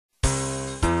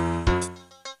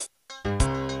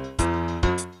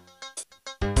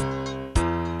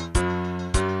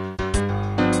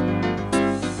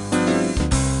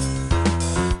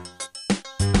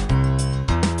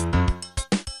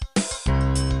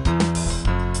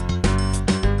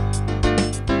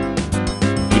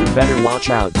better watch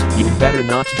out, you better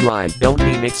not drive, don't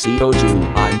be mix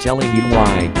CO2, I'm telling you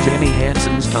why, Jimmy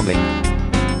Hansen's coming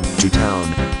to town.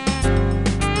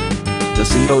 The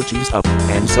CO2's up,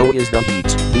 and so is the heat,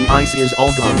 the ice is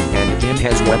all gone, and Jim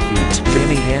has wet feet,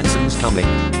 Jimmy Hansen's coming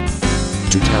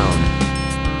to town.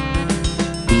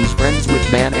 He's friends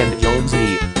with Man and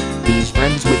Jonesy, he's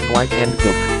friends with Blythe and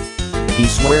Cook. He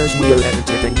swears we're at a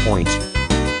tipping point.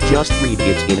 Just read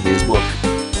it in his book.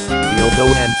 He'll go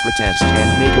and protest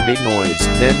and make a big noise,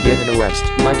 then get an arrest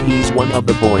like he's one of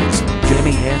the boys.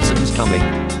 Jimmy Hansen's coming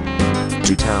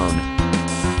to town.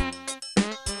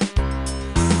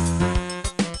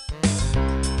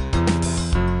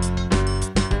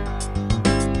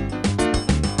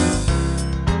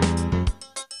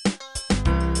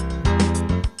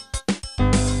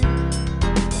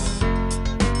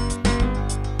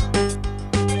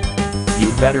 You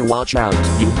better watch out,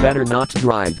 you better not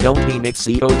drive, don't be mix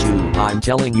CO2, I'm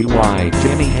telling you why,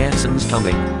 Jimmy Hansen's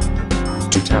coming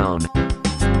to town.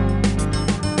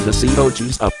 The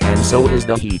CO2's up, and so is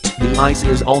the heat, the ice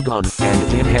is all gone, and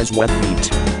Jim has wet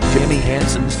feet, Jimmy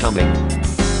Hansen's coming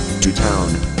to town.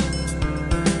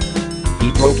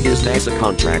 He broke his NASA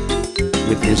contract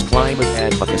with his climate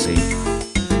advocacy,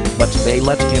 but they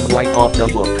left him right off the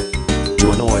hook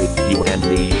to annoy you and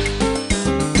me.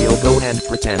 He'll go and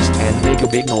protest and make a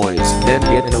big noise, then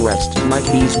get an arrest like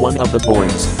he's one of the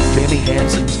boys. Jimmy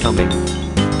Hansen's coming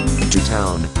to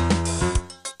town.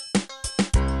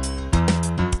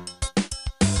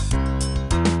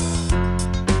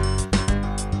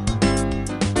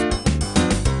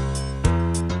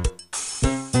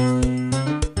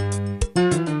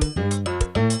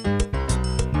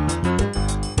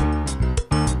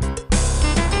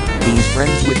 He's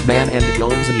friends with Man and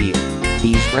Jonesy.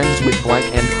 He's friends with Blythe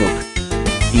and Cook.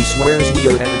 He swears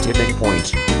we're at a tipping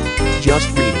point.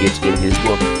 Just read it in his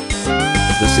book.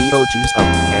 The CO2's up,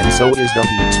 and so is the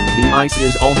heat. The ice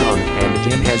is all gone, and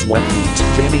Jim has wet feet.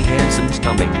 Jimmy Hansen's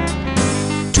coming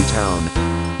to town.